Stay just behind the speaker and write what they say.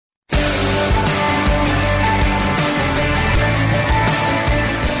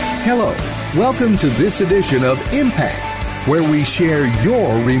Hello, welcome to this edition of Impact, where we share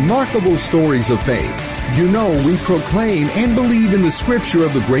your remarkable stories of faith. You know, we proclaim and believe in the scripture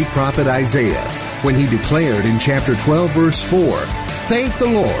of the great prophet Isaiah when he declared in chapter 12, verse 4, "Thank the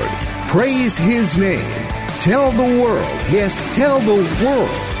Lord, praise His name, tell the world, yes, tell the world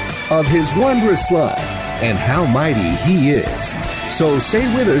of His wondrous love and how mighty He is." So stay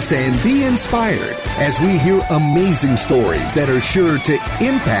with us and be inspired as we hear amazing stories that are sure to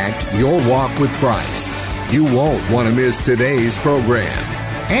impact your walk with Christ. You won't want to miss today's program.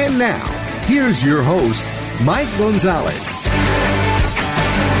 And now, here's your host, Mike Gonzalez.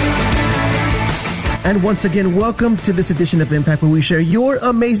 And once again, welcome to this edition of Impact, where we share your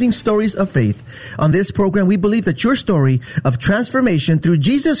amazing stories of faith. On this program, we believe that your story of transformation through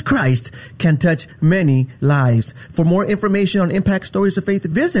Jesus Christ can touch many lives. For more information on Impact Stories of Faith,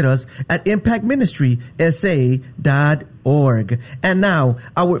 visit us at impactministrysa.org. And now,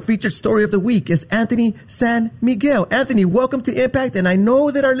 our featured story of the week is Anthony San Miguel. Anthony, welcome to Impact, and I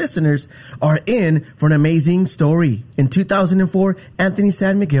know that our listeners are in for an amazing story. In 2004, Anthony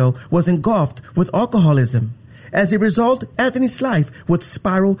San Miguel was engulfed with alcoholism. As a result, Anthony's life would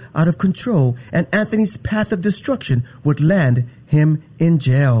spiral out of control, and Anthony's path of destruction would land him in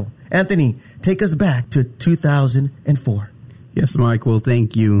jail. Anthony, take us back to 2004. Yes, Mike. Well,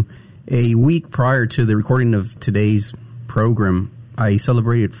 thank you. A week prior to the recording of today's program, I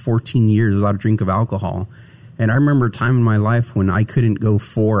celebrated 14 years without a drink of alcohol. And I remember a time in my life when I couldn't go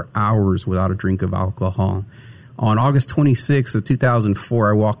 4 hours without a drink of alcohol. On August 26th of 2004,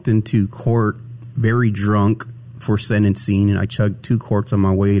 I walked into court very drunk for sentencing, and I chugged 2 quarts on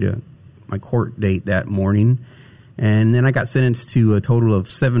my way to my court date that morning. And then I got sentenced to a total of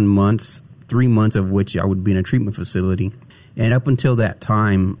 7 months, 3 months of which I would be in a treatment facility. And up until that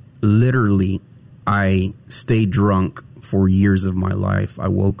time, literally, I stayed drunk for years of my life. I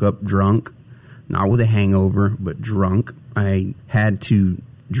woke up drunk, not with a hangover, but drunk. I had to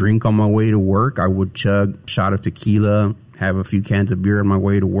drink on my way to work. I would chug a shot of tequila, have a few cans of beer on my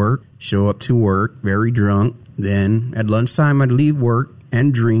way to work, show up to work very drunk. Then at lunchtime, I'd leave work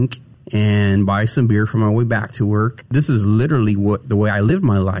and drink and buy some beer for my way back to work. This is literally the way I lived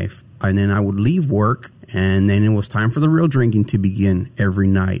my life. And then I would leave work, and then it was time for the real drinking to begin every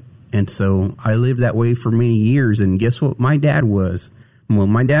night. And so I lived that way for many years. And guess what my dad was? Well,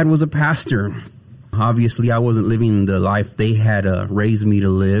 my dad was a pastor. Obviously, I wasn't living the life they had raised me to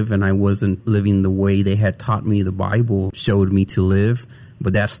live, and I wasn't living the way they had taught me the Bible showed me to live.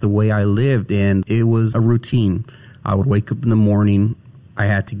 But that's the way I lived, and it was a routine. I would wake up in the morning. I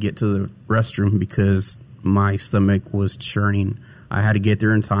had to get to the restroom because my stomach was churning. I had to get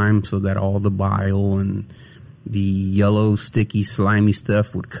there in time so that all the bile and the yellow, sticky, slimy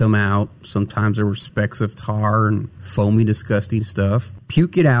stuff would come out. Sometimes there were specks of tar and foamy, disgusting stuff.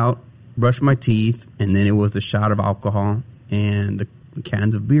 Puke it out, brush my teeth, and then it was the shot of alcohol and the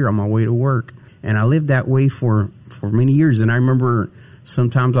cans of beer on my way to work. And I lived that way for many years. And I remember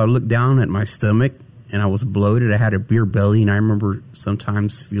sometimes I would look down at my stomach and I was bloated. I had a beer belly, and I remember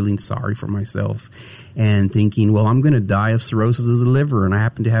sometimes feeling sorry for myself and thinking, well, I'm going to die of cirrhosis of the liver. And I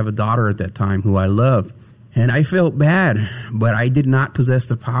happened to have a daughter at that time who I loved. And I felt bad, but I did not possess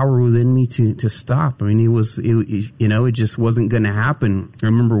the power within me to stop. I mean, it just wasn't going to happen. I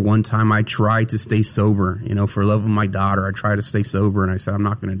remember one time I tried to stay sober, for love of my daughter. I tried to stay sober, and I said, I'm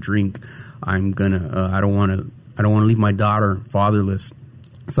not going to drink. I don't want to leave my daughter fatherless.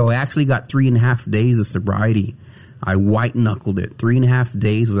 So I actually got 3.5 days of sobriety. I white knuckled it, 3.5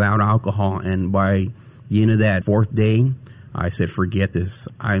 days without alcohol. And by the end of that 4th day, I said, forget this.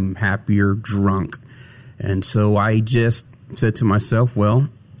 I'm happier drunk. And so I just said to myself, well,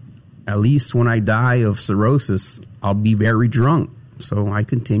 at least when I die of cirrhosis, I'll be very drunk. So I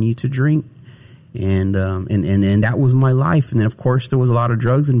continued to drink, and that was my life. And then, of course, there was a lot of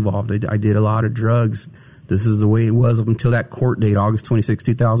drugs involved. I did a lot of drugs. This is the way it was up until that court date, August 26,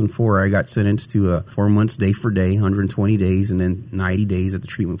 2004. I got sentenced to 4 months day for day, 120 days, and then 90 days at the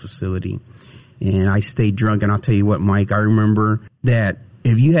treatment facility. And I stayed drunk. And I'll tell you what, Mike, I remember that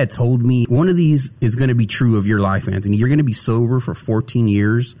if you had told me one of these is going to be true of your life, Anthony, you're going to be sober for 14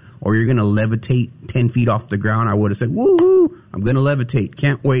 years or you're going to levitate 10 feet off the ground, I would have said, woohoo, I'm going to levitate.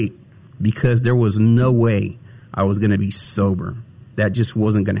 Can't wait. Because there was no way I was going to be sober. That just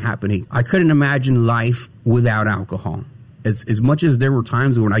wasn't going to happen. I couldn't imagine life without alcohol. As much as there were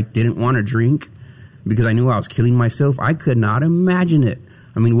times when I didn't want to drink because I knew I was killing myself, I could not imagine it.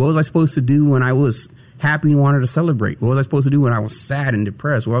 I mean, what was I supposed to do when I was happy and wanted to celebrate? What was I supposed to do when I was sad and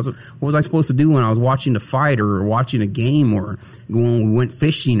depressed? What was I supposed to do when I was watching a fight or watching a game or when we went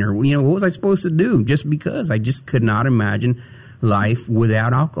fishing or, what was I supposed to do? Just because I just could not imagine life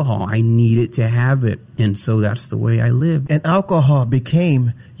without alcohol. I needed to have it. And so that's the way I lived. And alcohol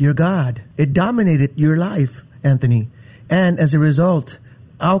became your God. It dominated your life, Anthony. And as a result,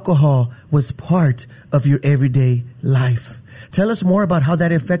 alcohol was part of your everyday life. Tell us more about how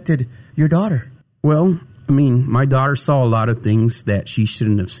that affected your daughter. Well, I mean, my daughter saw a lot of things that she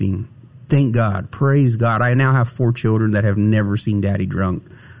shouldn't have seen. Thank God. Praise God. I now have 4 children that have never seen daddy drunk.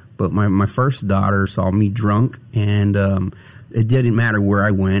 But my first daughter saw me drunk, and it didn't matter where I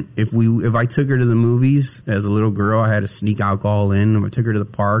went. If I took her to the movies as a little girl, I had to sneak alcohol in. If I took her to the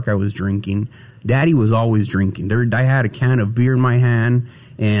park, I was drinking. Daddy was always drinking. I had a can of beer in my hand,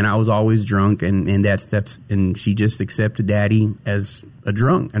 and I was always drunk. And that's she just accepted Daddy as a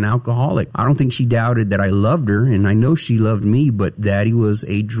drunk, an alcoholic. I don't think she doubted that I loved her, and I know she loved me, but Daddy was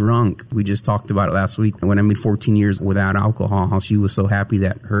a drunk. We just talked about it last week when I made 14 years without alcohol, how she was so happy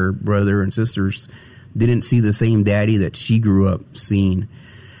that her brother and sisters didn't see the same Daddy that she grew up seeing.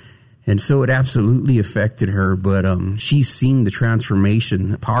 And so it absolutely affected her, but she's seen the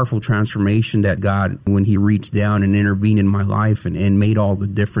transformation, powerful transformation that God, when he reached down and intervened in my life and made all the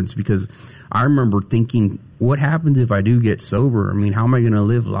difference. Because I remember thinking, what happens if I do get sober? I mean, how am I going to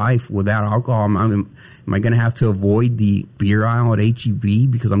live life without alcohol? Am I going to have to avoid the beer aisle at H-E-B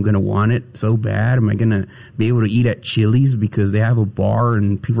because I'm going to want it so bad? Am I going to be able to eat at Chili's because they have a bar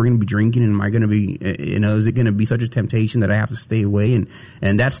and people are going to be drinking? And am I going to be, is it going to be such a temptation that I have to stay away?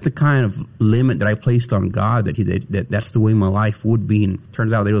 And that's the kind of limit that I placed on God, that's the way my life would be. And it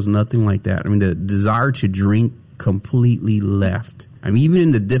turns out there was nothing like that. I mean, the desire to drink completely left. I mean, even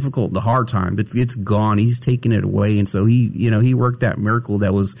in the hard time, it's gone. He's taken it away. And so he worked that miracle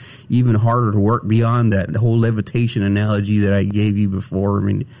that was even harder to work beyond that. The whole levitation analogy that I gave you before, I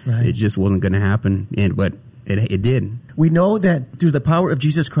mean, right. It just wasn't going to happen. But it did. We know that through the power of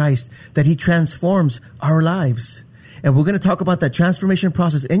Jesus Christ, that he transforms our lives. And we're going to talk about that transformation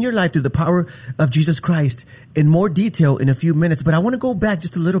process in your life through the power of Jesus Christ in more detail in a few minutes. But I want to go back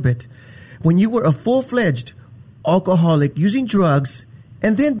just a little bit. When you were a full-fledged alcoholic, using drugs,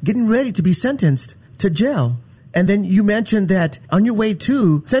 and then getting ready to be sentenced to jail. And then you mentioned that on your way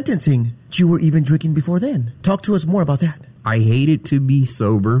to sentencing, you were even drinking before then. Talk to us more about that. I hated to be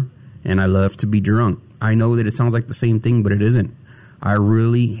sober, and I love to be drunk. I know that it sounds like the same thing, but it isn't. I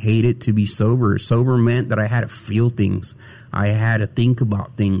really hated to be sober. Sober meant that I had to feel things. I had to think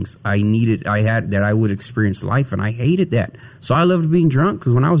about things. That I would experience life, and I hated that. So I loved being drunk,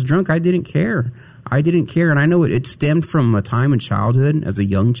 because when I was drunk, I didn't care. And I know it stemmed from a time in childhood as a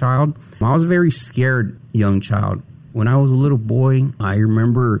young child. I was a very scared young child. When I was a little boy, I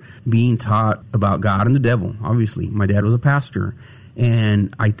remember being taught about God and the devil. Obviously, my dad was a pastor.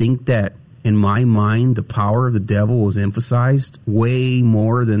 And I think that in my mind, the power of the devil was emphasized way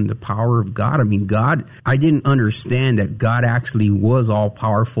more than the power of God. I mean, I didn't understand that God actually was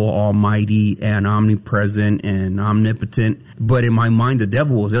all-powerful, almighty, and omnipresent and omnipotent. But in my mind, the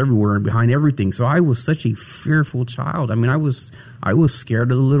devil was everywhere and behind everything. So I was such a fearful child. I mean, I was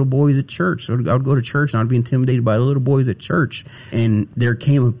scared of the little boys at church. So I would go to church and I'd be intimidated by the little boys at church. And there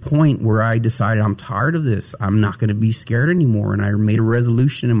came a point where I decided, I'm tired of this. I'm not going to be scared anymore. And I made a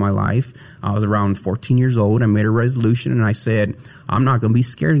resolution in my life. I was around 14 years old. I made a resolution and I said, I'm not going to be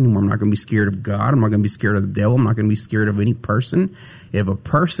scared anymore. I'm not going to be scared of God. I'm not going to be scared of the devil. I'm not going to be scared of any person. If a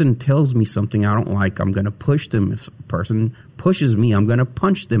person tells me something I don't like, I'm going to push them. If a person pushes me, I'm going to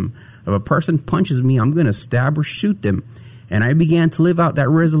punch them. If a person punches me, I'm going to stab or shoot them. And I began to live out that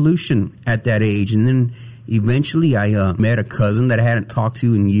resolution at that age. And then eventually I met a cousin that I hadn't talked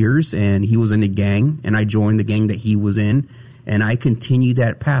to in years, and he was in a gang, and I joined the gang that he was in. And I continued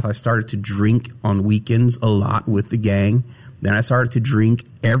that path. I started to drink on weekends a lot with the gang. Then I started to drink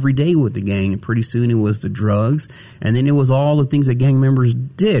every day with the gang, and pretty soon it was the drugs. And then it was all the things that gang members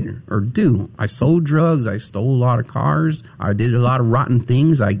did or do. I sold drugs. I stole a lot of cars. I did a lot of rotten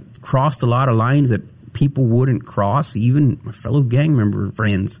things. I crossed a lot of lines that people wouldn't cross, even my fellow gang member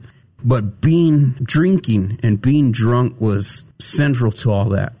friends. But drinking and being drunk was central to all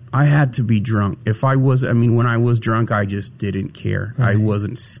that. I had to be drunk. When I was drunk, I just didn't care. Right. I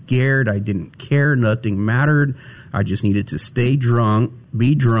wasn't scared. I didn't care. Nothing mattered. I just needed to stay drunk,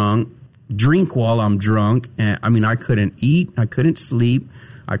 be drunk, drink while I'm drunk. And I couldn't eat. I couldn't sleep.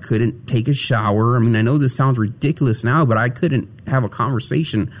 I couldn't take a shower. I know this sounds ridiculous now, but I couldn't have a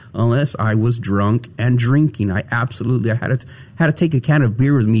conversation unless I was drunk and drinking. I had to take a can of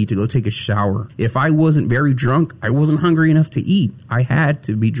beer with me to go take a shower. If I wasn't very drunk, I wasn't hungry enough to eat. I had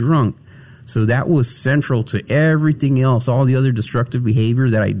to be drunk. So that was central to everything else, all the other destructive behavior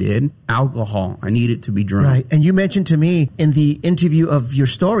that I did. Alcohol, I needed to be drunk. Right. And you mentioned to me in the interview of your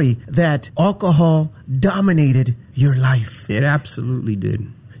story that alcohol dominated your life. It absolutely did.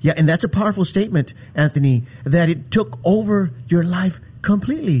 Yeah, and that's a powerful statement, Anthony, that it took over your life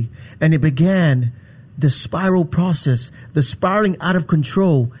completely. And it began the spiral process, the spiraling out of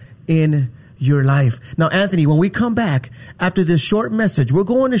control in your life. Now, Anthony, when we come back after this short message, we're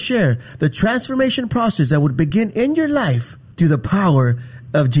going to share the transformation process that would begin in your life through the power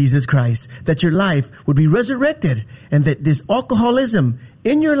of Jesus Christ, that your life would be resurrected and that this alcoholism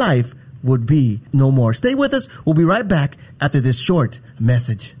in your life would be no more. Stay with us. We'll be right back after this short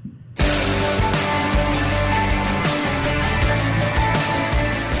message.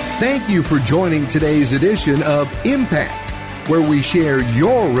 Thank you for joining today's edition of Impact, where we share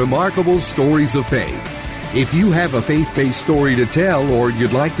your remarkable stories of faith. If you have a faith-based story to tell or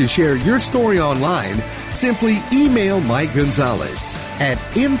you'd like to share your story online, simply email Mike Gonzalez at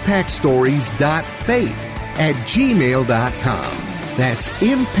impactstories.faith@gmail.com. That's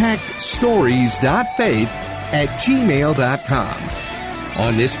impactstories.faith@gmail.com.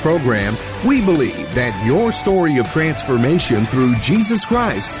 On this program, we believe that your story of transformation through Jesus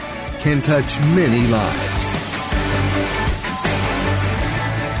Christ can touch many lives.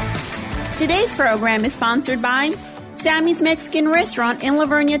 Today's program is sponsored by Sammy's Mexican Restaurant in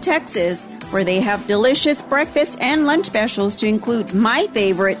Lavernia, Texas, where they have delicious breakfast and lunch specials to include my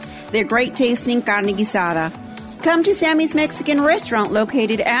favorite, their great tasting carne guisada. Come to Sammy's Mexican Restaurant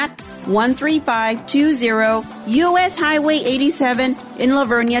located at 13520 U.S. Highway 87 in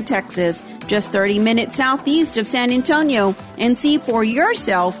Lavernia, Texas, just 30 minutes southeast of San Antonio, and see for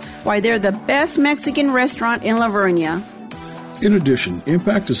yourself why they're the best Mexican restaurant in Lavernia. In addition,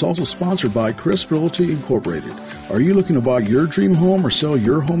 Impact is also sponsored by Chris Realty Incorporated. Are you looking to buy your dream home or sell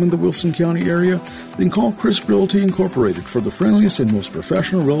your home in the Wilson County area? Then call Chris Realty Incorporated for the friendliest and most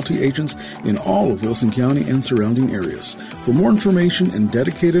professional realty agents in all of Wilson County and surrounding areas. For more information and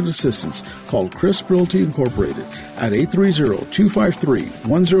dedicated assistance, call Chris Realty Incorporated at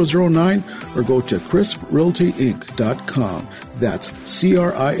 830-253-1009 or go to CrispRealtyInc.com. That's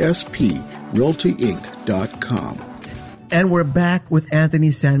CRISP RealtyInc.com. And we're back with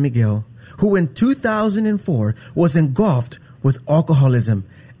Anthony San Miguel, who in 2004 was engulfed with alcoholism.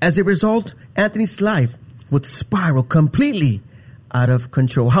 As a result, Anthony's life would spiral completely out of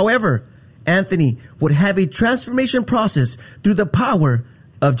control. However, Anthony would have a transformation process through the power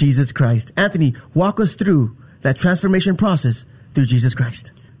of Jesus Christ. Anthony, walk us through that transformation process through Jesus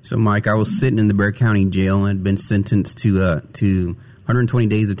Christ. So, Mike, I was sitting in the Bexar County Jail and had been sentenced to 120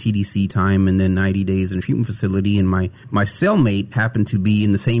 days of TDC time and then 90 days in a treatment facility. And my cellmate happened to be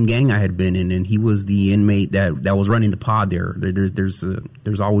in the same gang I had been in, and he was the inmate that was running the pod there. There's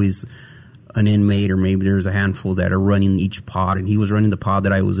always an inmate, or maybe there's a handful that are running each pod, and he was running the pod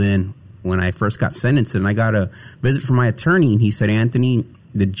that I was in when I first got sentenced. And I got a visit from my attorney, and he said, Anthony,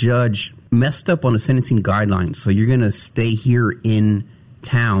 the judge messed up on the sentencing guidelines, so you're going to stay here in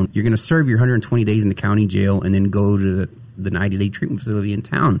town. You're going to serve your 120 days in the county jail and then go to the 90-day treatment facility in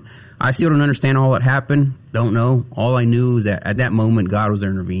town. I still don't understand all that happened. Don't know. All I knew is that at that moment, God was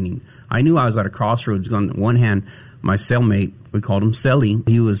intervening. I knew I was at a crossroads. On one hand, my cellmate, we called him Selly,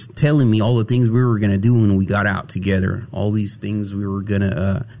 he was telling me all the things we were going to do when we got out together, all these things we were going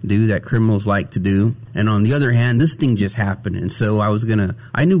to do that criminals like to do. And on the other hand, this thing just happened. And so I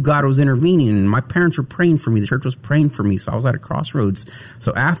knew God was intervening, and my parents were praying for me. The church was praying for me. So I was at a crossroads.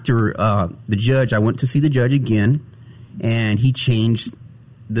 So after the judge, I went to see the judge again, and he changed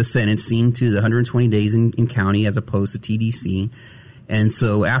the sentencing to the 120 days in county as opposed to TDC. And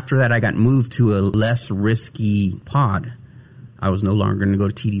so after that, I got moved to a less risky pod. I was no longer going to go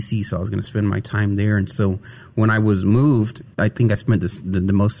to TDC, so I was going to spend my time there. And so when I was moved, I think I spent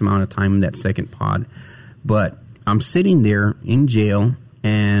the most amount of time in that second pod. But I'm sitting there in jail,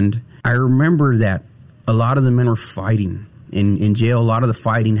 and I remember that a lot of the men were fighting. In jail, a lot of the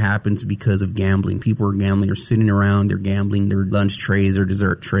fighting happens because of gambling. People are gambling, they're sitting around, they're gambling their lunch trays, their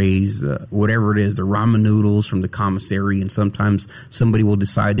dessert trays, whatever it is, the ramen noodles from the commissary. And sometimes somebody will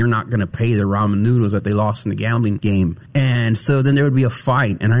decide they're not going to pay the ramen noodles that they lost in the gambling game. And so then there would be a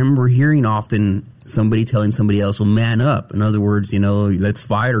fight. And I remember hearing often somebody telling somebody else, well, man up. In other words, let's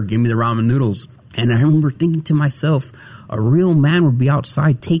fight or give me the ramen noodles. And I remember thinking to myself, a real man would be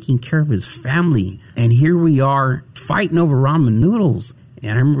outside taking care of his family. And here we are fighting over ramen noodles.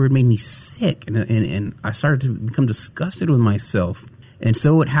 And I remember it made me sick. And I started to become disgusted with myself. And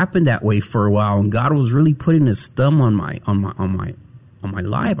so it happened that way for a while. And God was really putting his thumb on my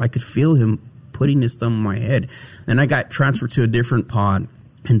life. I could feel him putting his thumb on my head. And I got transferred to a different pod.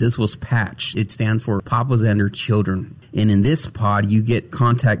 And this was PATCH. It stands for Papas and Their Children. And in this pod, you get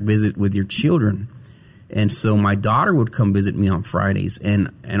contact visit with your children. And so my daughter would come visit me on Fridays.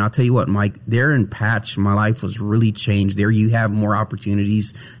 And I'll tell you what, Mike, there in PATCH, my life was really changed. There you have more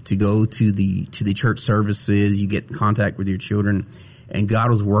opportunities to go to the church services. You get in contact with your children. And God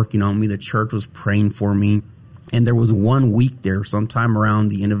was working on me. The church was praying for me. And there was 1 week there, sometime around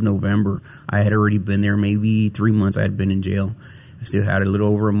the end of November. I had already been there, maybe 3 months I had been in jail. I still had a little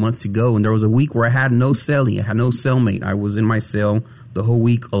over a month to go. And there was a week where I had no cellie. I had no cellmate. I was in my cell the whole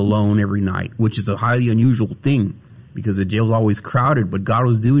week alone every night, which is a highly unusual thing because the jail's always crowded, but God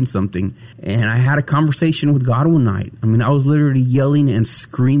was doing something. And I had a conversation with God one night. I mean, I was literally yelling and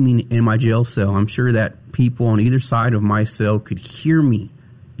screaming in my jail cell. I'm sure that people on either side of my cell could hear me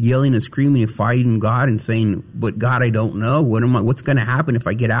yelling and screaming and fighting God and saying, but God, I don't know. What's going to happen if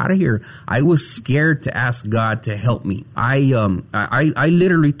I get out of here? I was scared to ask God to help me. I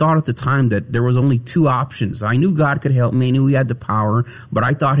literally thought at the time that there was only 2 options. I knew God could help me. I knew he had the power, but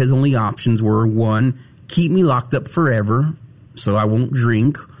I thought his only options were 1, keep me locked up forever so I won't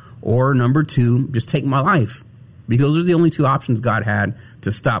drink, or number 2, just take my life. Because those are the only 2 options God had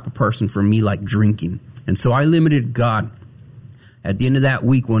to stop a person from me like drinking. And so I limited God. At the end of that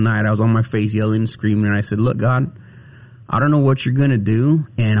week one night, I was on my face yelling and screaming, and I said, look, God, I don't know what you're going to do,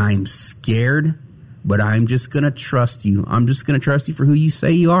 and I'm scared, but I'm just going to trust you. I'm just going to trust you for who you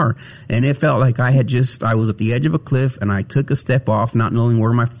say you are. And it felt like I was at the edge of a cliff, and I took a step off, not knowing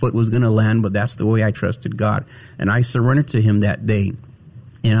where my foot was going to land, but that's the way I trusted God. And I surrendered to him that day.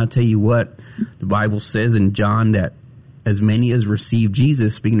 And I'll tell you what, the Bible says in John that as many as received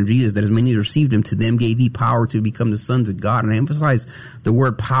Jesus, speaking of Jesus, that as many as received him, to them gave he power to become the sons of God. And I emphasize the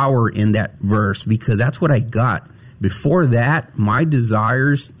word power in that verse because that's what I got. Before that, my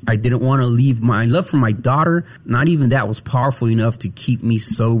desires, I didn't want to leave my love for my daughter. Not even that was powerful enough to keep me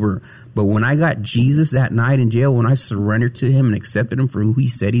sober. But when I got Jesus that night in jail, when I surrendered to him and accepted him for who he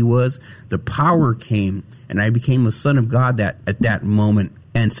said he was, the power came and I became a son of God at that moment.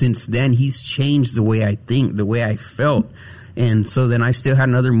 And since then, he's changed the way I think, the way I felt. And so then I still had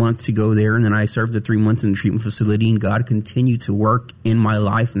another month to go there. And then I served the 3 months in the treatment facility. And God continued to work in my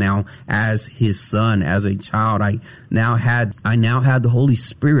life now as his son, as a child. I now had the Holy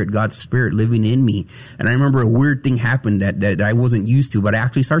Spirit, God's Spirit living in me. And I remember a weird thing happened that I wasn't used to, but I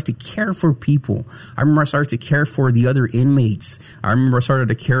actually started to care for people. I remember I started to care for the other inmates. I remember I started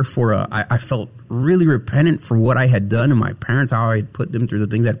to care for, I felt really repentant for what I had done to my parents, how I had put them through the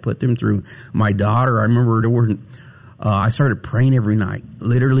things I'd put them through. My daughter, I remember I started praying every night.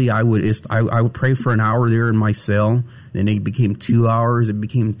 Literally, I would pray for an hour there in my cell. Then it became 2 hours. It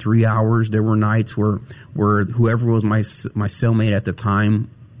became 3 hours. There were nights where whoever was my cellmate at the time,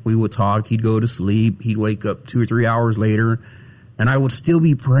 we would talk. He'd go to sleep. He'd wake up 2 or 3 hours later, and I would still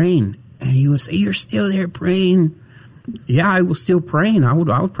be praying. And he would say, "You're still there praying?" Yeah, I was still praying. I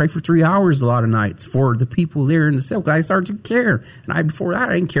would pray for 3 hours a lot of nights for the people there in the cell. I started to care. And before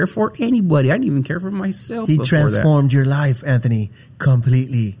that, I didn't care for anybody. I didn't even care for myself. He transformed your life, Anthony,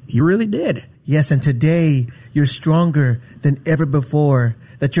 completely. He really did. Yes, and today you're stronger than ever before.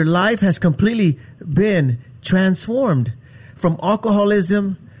 That your life has completely been transformed from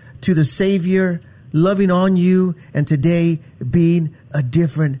alcoholism to the Savior loving on you and today being a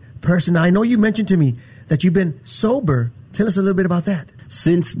different person. I know you mentioned to me that you've been sober. Tell us a little bit about that.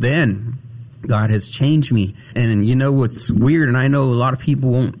 Since then, God has changed me. And you know what's weird, and I know a lot of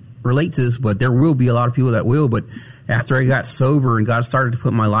people won't relate to this, but there will be a lot of people that will. But after I got sober and God started to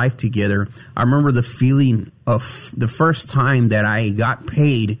put my life together, I remember the feeling of the first time that I got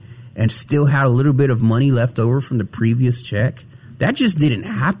paid and still had a little bit of money left over from the previous check. That just didn't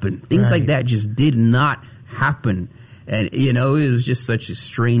happen. Things like that just did not happen. And, it was just such a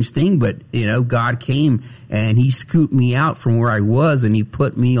strange thing. But, God came and he scooped me out from where I was and he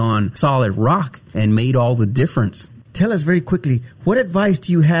put me on solid rock and made all the difference. Tell us very quickly, what advice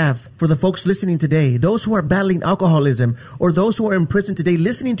do you have for the folks listening today, those who are battling alcoholism or those who are in prison today,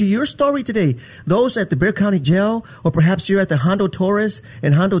 listening to your story today, those at the Bexar County Jail, or perhaps you're at the Hondo Torres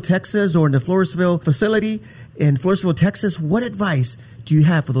in Hondo, Texas, or in the Floresville facility in Floresville, Texas. What advice do you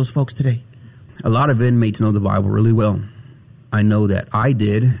have for those folks today? A lot of inmates know the Bible really well. I know that I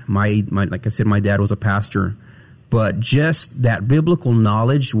did. My like I said, my dad was a pastor. But just that biblical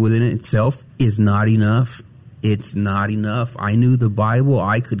knowledge within itself is not enough. It's not enough. I knew the Bible.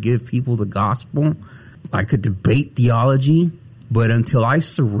 I could give people the gospel. I could debate theology. But until I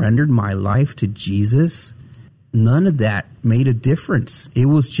surrendered my life to Jesus, none of that made a difference. It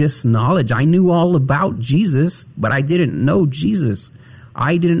was just knowledge. I knew all about Jesus, but I didn't know Jesus.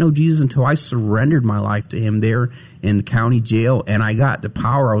 I didn't know Jesus until I surrendered my life to him there in the county jail, and I got the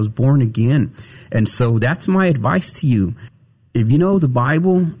power. I was born again. And so that's my advice to you. If you know the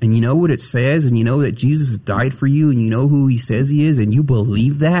Bible and you know what it says and you know that Jesus died for you and you know who he says he is and you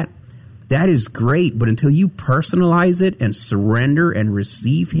believe that, that is great. But until you personalize it and surrender and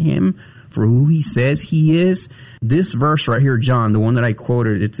receive him for who he says he is, this verse right here, John, the one that I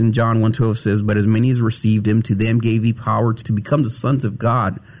quoted, it's in John 1:12, says, but as many as received him, to them gave he power to become the sons of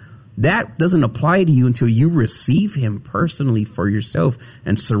God. That doesn't apply to you until you receive him personally for yourself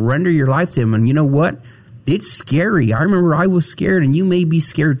and surrender your life to him. And you know what? It's scary. I remember I was scared, and you may be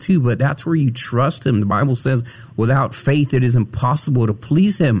scared too, but that's where you trust him. The Bible says without faith, it is impossible to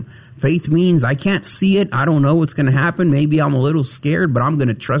please him. Faith means I can't see it. I don't know what's going to happen. Maybe I'm a little scared, but I'm going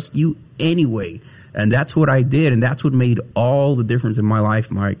to trust you anyway. And that's what I did, and that's what made all the difference in my life,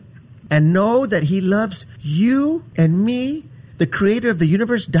 Mike. And know that he loves you and me. The creator of the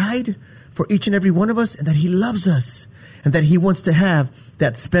universe died for each and every one of us, and that he loves us. And that he wants to have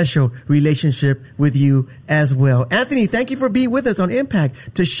that special relationship with you as well. Anthony, thank you for being with us on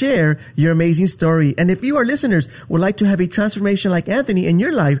Impact to share your amazing story. And if you, our listeners, would like to have a transformation like Anthony in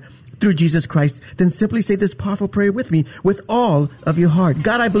your life through Jesus Christ, then simply say this powerful prayer with me with all of your heart.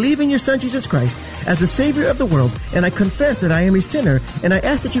 God, I believe in your Son, Jesus Christ, as the Savior of the world, and I confess that I am a sinner, and I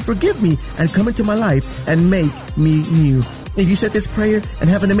ask that you forgive me and come into my life and make me new. If you said this prayer and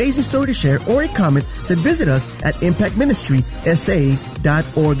have an amazing story to share or a comment, then visit us at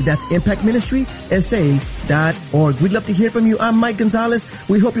impactministrysa.org. That's impactministrysa.org. We'd love to hear from you. I'm Mike Gonzalez.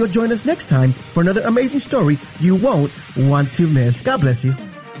 We hope you'll join us next time for another amazing story you won't want to miss. God bless you.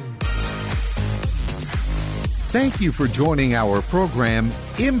 Thank you for joining our program,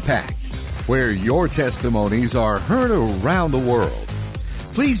 Impact, where your testimonies are heard around the world.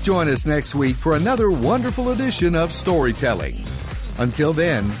 Please join us next week for another wonderful edition of Storytelling. Until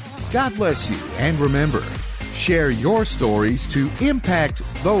then, God bless you, and remember, share your stories to impact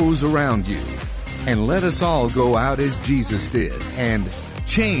those around you. And let us all go out as Jesus did and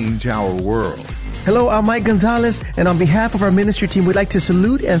change our world. Hello, I'm Mike Gonzalez, and on behalf of our ministry team, we'd like to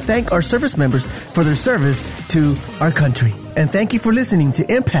salute and thank our service members for their service to our country. And thank you for listening to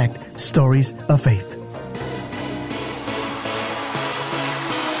Impact Stories of Faith.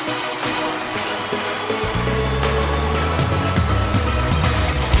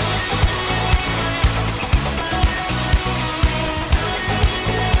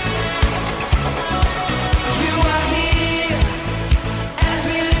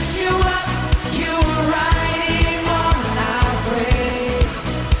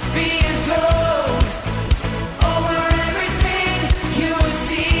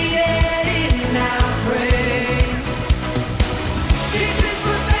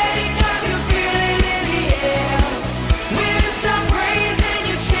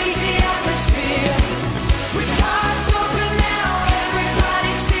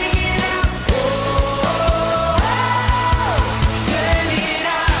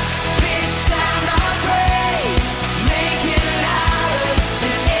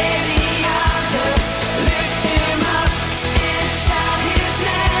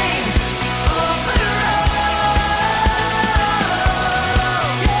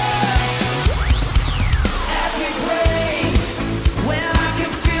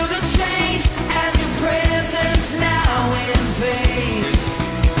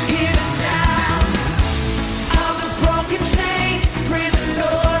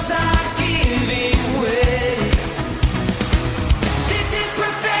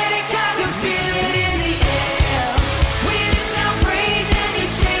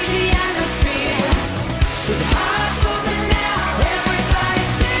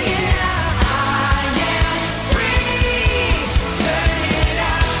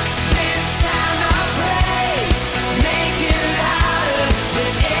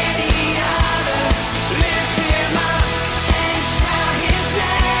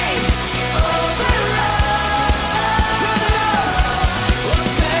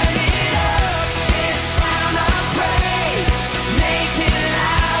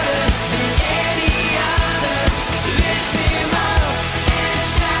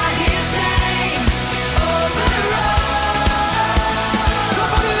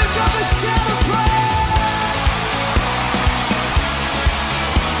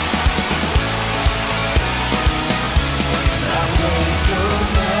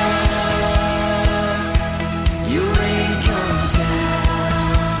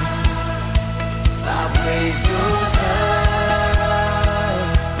 Praise God.